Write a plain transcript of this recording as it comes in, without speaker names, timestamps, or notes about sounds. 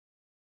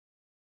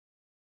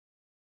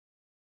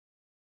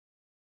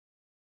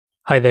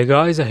Hi there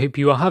guys, I hope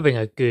you are having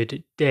a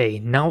good day.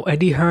 Now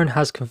Eddie Hearn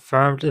has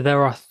confirmed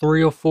there are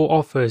 3 or 4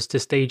 offers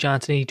to stage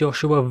Anthony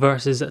Joshua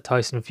versus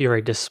Tyson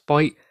Fury.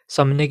 Despite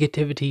some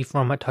negativity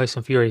from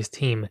Tyson Fury's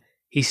team,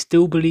 he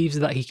still believes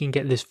that he can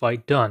get this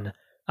fight done.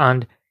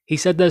 And he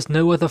said there's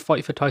no other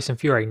fight for Tyson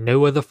Fury,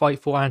 no other fight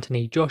for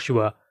Anthony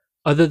Joshua,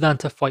 other than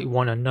to fight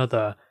one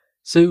another.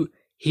 So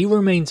he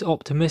remains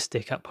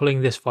optimistic at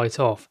pulling this fight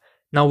off.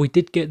 Now we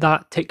did get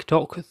that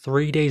TikTok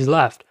 3 days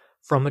left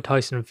from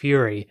Tyson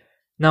Fury.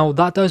 Now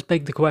that does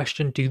beg the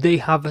question, do they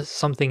have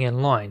something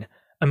in line?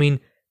 I mean,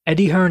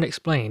 Eddie Hearn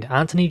explained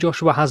Anthony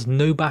Joshua has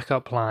no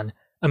backup plan.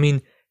 I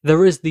mean,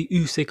 there is the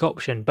Usyk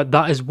option, but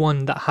that is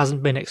one that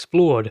hasn't been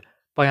explored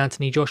by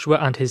Anthony Joshua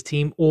and his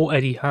team or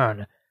Eddie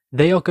Hearn.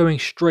 They are going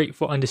straight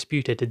for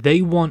undisputed.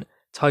 They want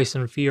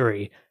Tyson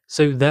Fury.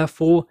 So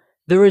therefore,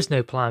 there is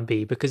no plan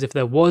B, because if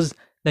there was,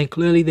 then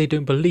clearly they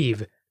don't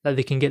believe that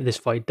they can get this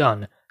fight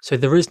done. So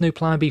there is no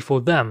plan B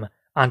for them,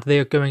 and they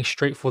are going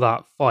straight for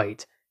that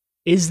fight.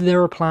 Is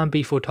there a plan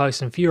B for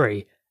Tyson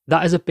Fury?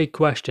 That is a big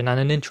question and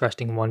an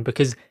interesting one,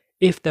 because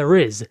if there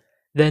is,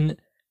 then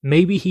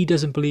maybe he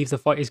doesn't believe the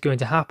fight is going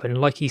to happen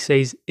like he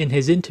says in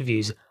his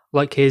interviews,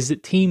 like his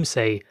team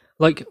say,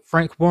 like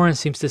Frank Warren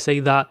seems to say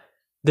that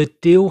the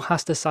deal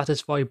has to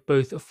satisfy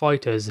both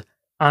fighters,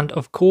 and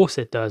of course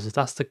it does.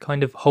 That's the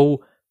kind of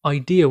whole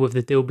idea with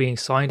the deal being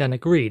signed and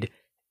agreed.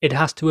 It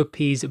has to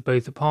appease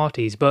both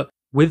parties, but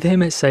with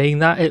him saying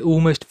that, it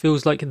almost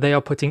feels like they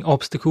are putting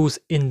obstacles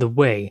in the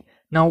way.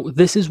 Now,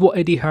 this is what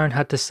Eddie Hearn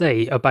had to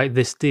say about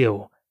this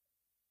deal.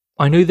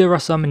 I know there are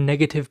some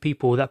negative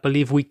people that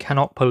believe we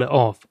cannot pull it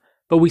off,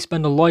 but we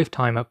spend a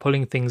lifetime at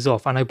pulling things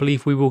off, and I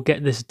believe we will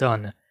get this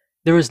done.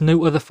 There is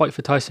no other fight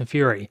for Tyson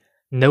Fury,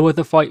 no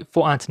other fight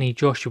for Anthony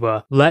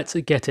Joshua. Let's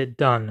get it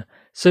done.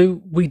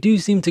 So we do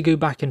seem to go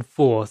back and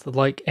forth,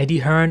 like Eddie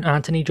Hearn,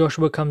 Anthony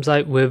Joshua comes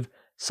out with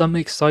some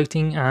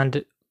exciting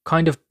and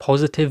kind of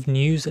positive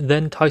news,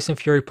 then Tyson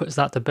Fury puts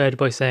that to bed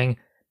by saying,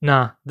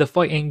 nah, the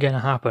fight ain't gonna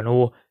happen,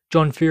 or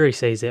John Fury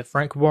says it,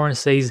 Frank Warren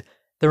says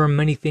there are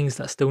many things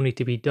that still need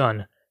to be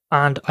done.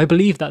 And I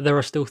believe that there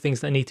are still things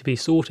that need to be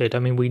sorted. I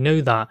mean, we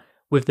know that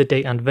with the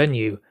date and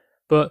venue.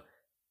 But,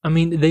 I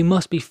mean, they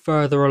must be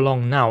further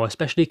along now,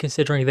 especially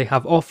considering they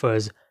have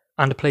offers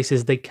and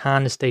places they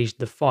can stage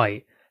the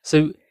fight.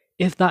 So,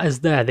 if that is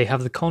there, they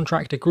have the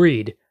contract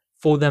agreed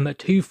for them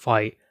to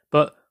fight,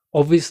 but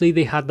obviously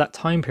they had that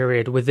time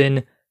period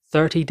within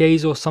 30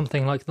 days or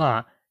something like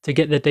that to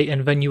get the date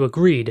and venue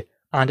agreed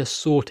and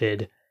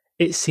sorted.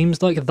 It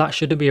seems like that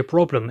shouldn't be a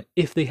problem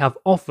if they have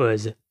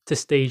offers to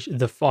stage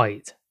the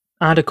fight.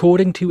 And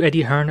according to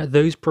Eddie Hearn,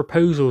 those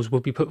proposals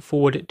will be put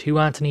forward to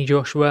Anthony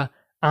Joshua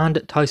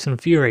and Tyson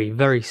Fury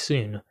very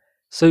soon.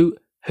 So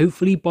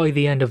hopefully by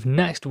the end of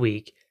next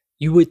week,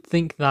 you would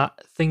think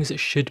that things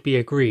should be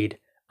agreed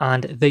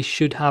and they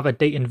should have a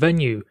date and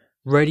venue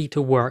ready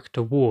to work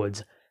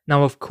towards.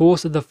 Now of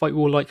course the fight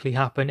will likely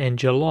happen in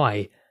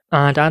July,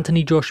 and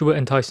Anthony Joshua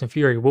and Tyson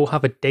Fury will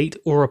have a date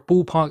or a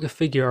ballpark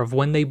figure of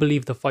when they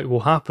believe the fight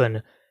will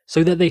happen,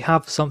 so that they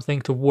have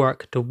something to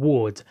work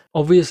towards.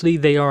 Obviously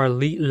they are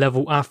elite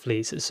level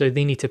athletes, so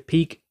they need to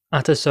peak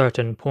at a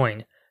certain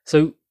point.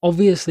 So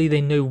obviously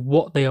they know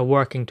what they are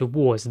working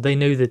towards, they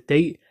know the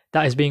date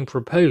that is being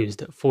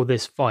proposed for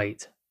this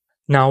fight.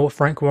 Now,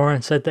 Frank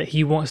Warren said that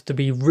he wants to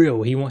be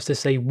real, he wants to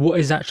say what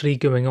is actually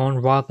going on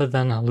rather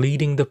than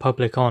leading the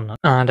public on.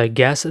 And I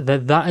guess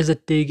that is a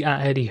dig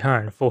at Eddie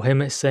Hearn for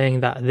him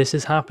saying that this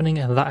is happening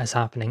and that is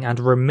happening and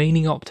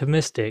remaining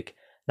optimistic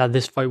that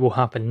this fight will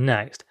happen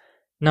next.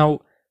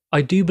 Now,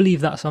 I do believe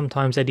that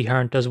sometimes Eddie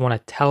Hearn does want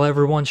to tell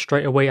everyone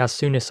straight away as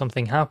soon as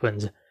something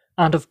happens.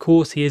 And of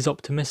course he is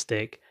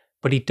optimistic,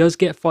 but he does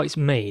get fights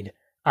made.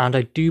 And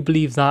I do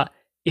believe that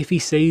if he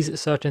says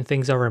certain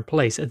things are in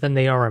place, then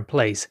they are in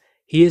place.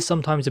 He is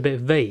sometimes a bit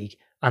vague,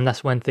 and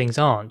that's when things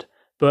aren't.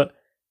 But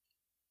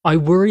I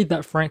worry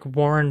that Frank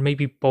Warren,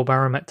 maybe Bob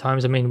Arum at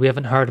times, I mean, we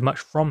haven't heard much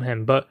from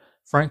him, but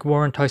Frank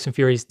Warren, Tyson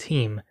Fury's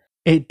team,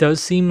 it does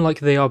seem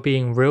like they are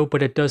being real,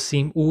 but it does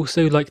seem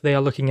also like they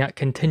are looking at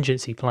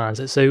contingency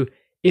plans. So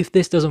if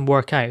this doesn't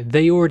work out,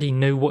 they already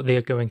know what they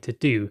are going to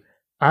do.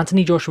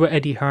 Anthony Joshua,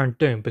 Eddie Hearn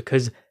don't,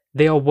 because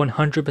they are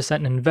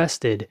 100%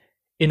 invested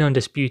in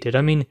Undisputed.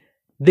 I mean,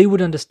 they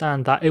would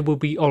understand that it will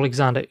be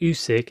Alexander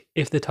Usyk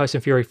if the Tyson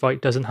Fury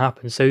fight doesn't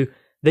happen. So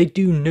they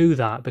do know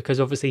that, because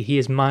obviously he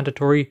is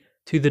mandatory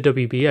to the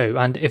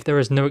WBO, and if there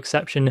is no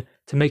exception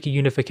to make a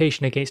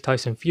unification against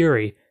Tyson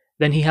Fury,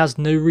 then he has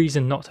no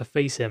reason not to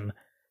face him.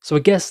 So I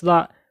guess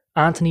that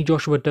Anthony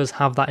Joshua does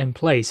have that in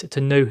place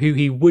to know who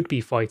he would be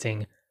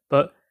fighting,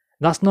 but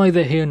that's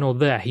neither here nor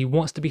there. He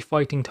wants to be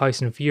fighting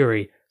Tyson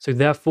Fury, so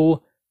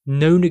therefore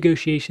no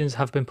negotiations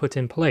have been put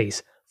in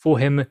place for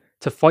him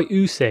to fight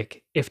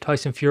Usyk if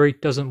Tyson Fury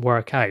doesn't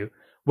work out.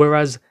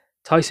 Whereas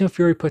Tyson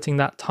Fury putting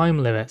that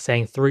time limit,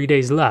 saying 3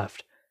 days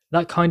left,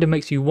 that kind of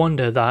makes you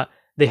wonder that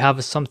they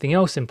have something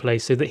else in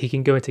place so that he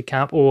can go into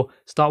camp or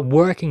start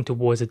working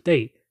towards a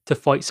date to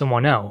fight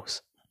someone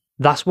else.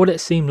 That's what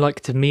it seemed like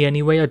to me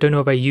anyway. I don't know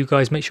about you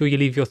guys, make sure you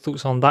leave your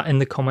thoughts on that in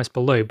the comments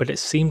below, but it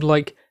seemed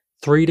like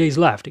 3 days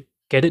left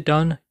get it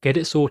done, get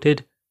it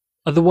sorted,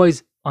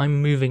 otherwise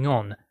I'm moving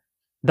on.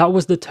 That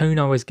was the tone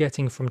I was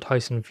getting from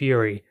Tyson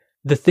Fury.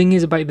 The thing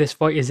is about this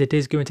fight is it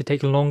is going to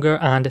take longer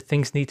and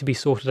things need to be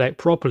sorted out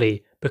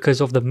properly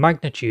because of the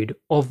magnitude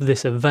of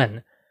this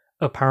event.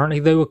 Apparently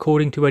though,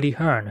 according to Eddie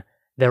Hearn,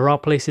 there are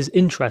places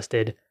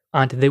interested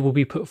and they will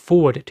be put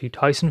forward to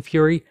Tyson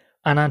Fury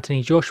and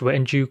Anthony Joshua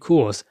in due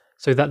course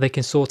so that they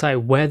can sort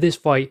out where this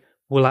fight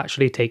will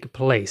actually take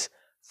place.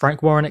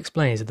 Frank Warren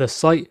explains the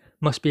site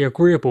must be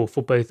agreeable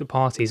for both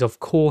parties, of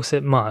course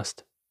it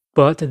must.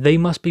 But they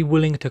must be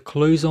willing to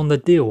close on the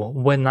deal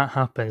when that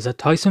happens.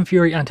 Tyson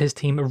Fury and his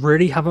team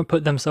really haven't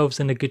put themselves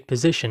in a good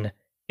position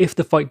if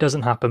the fight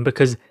doesn't happen,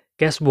 because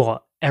guess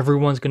what?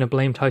 Everyone's going to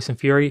blame Tyson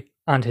Fury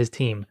and his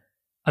team.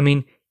 I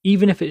mean,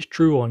 even if it's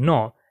true or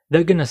not,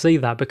 they're going to say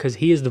that because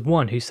he is the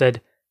one who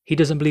said he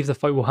doesn't believe the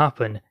fight will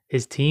happen.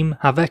 His team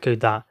have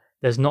echoed that.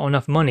 There's not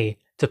enough money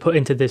to put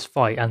into this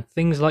fight and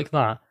things like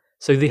that.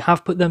 So they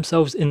have put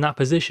themselves in that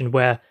position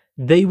where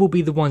they will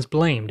be the ones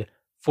blamed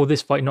for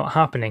this fight not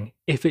happening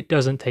if it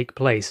doesn't take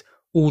place,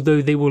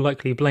 although they will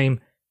likely blame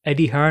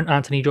Eddie Hearn,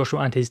 Anthony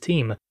Joshua and his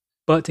team.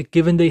 But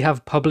given they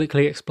have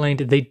publicly explained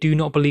they do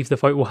not believe the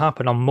fight will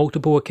happen on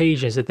multiple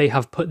occasions, that they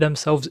have put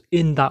themselves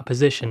in that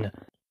position.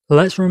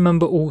 Let's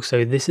remember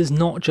also, this is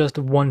not just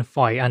one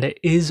fight and it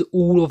is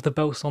all of the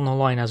belts on the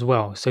line as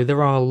well, so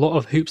there are a lot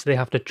of hoops they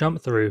have to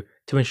jump through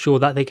to ensure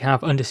that they can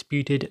have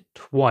undisputed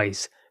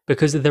twice,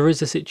 because there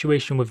is a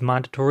situation with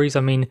mandatories.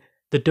 I mean,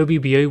 the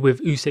WBO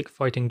with Usyk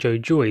fighting Joe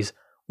Joyce,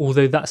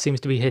 although that seems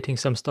to be hitting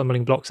some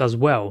stumbling blocks as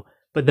well,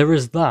 but there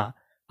is that,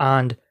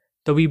 and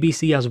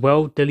WBC as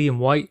well, Dillian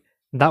White,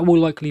 that will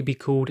likely be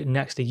called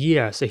next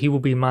year, so he will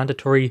be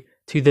mandatory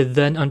to the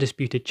then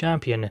undisputed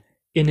champion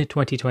in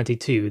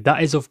 2022.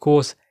 That is of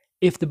course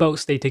if the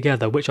belts stay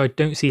together, which I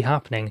don't see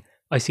happening.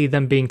 I see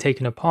them being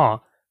taken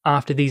apart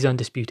after these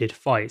undisputed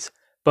fights,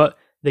 but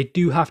they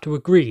do have to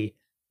agree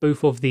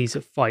both of these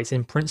fights,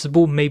 in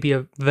principle maybe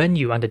a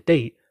venue and a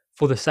date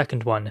for the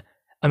second one.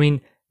 I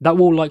mean, that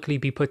will likely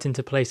be put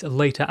into place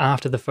later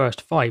after the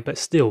first fight, but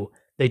still,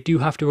 they do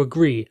have to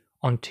agree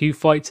on 2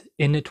 fights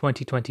in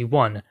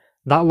 2021.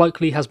 That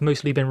likely has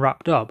mostly been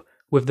wrapped up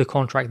with the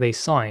contract they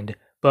signed,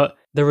 but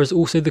there is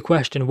also the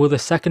question, will the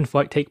second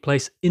fight take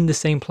place in the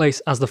same place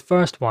as the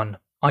first one?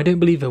 I don't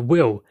believe it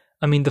will.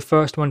 I mean, the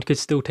first one could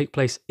still take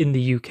place in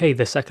the UK,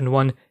 the second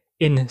one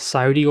in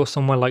Saudi or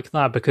somewhere like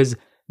that, because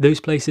those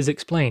places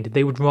explained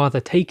they would rather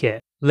take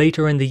it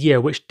later in the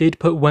year, which did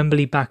put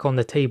Wembley back on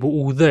the table,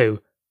 although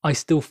I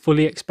still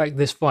fully expect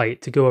this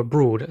fight to go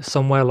abroad,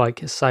 somewhere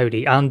like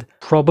Saudi, and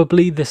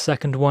probably the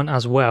second one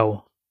as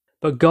well.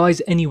 But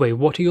guys, anyway,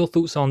 what are your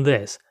thoughts on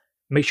this?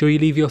 Make sure you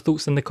leave your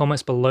thoughts in the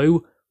comments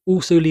below.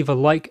 Also leave a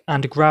like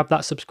and grab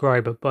that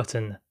subscribe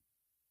button.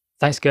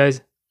 Thanks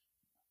guys.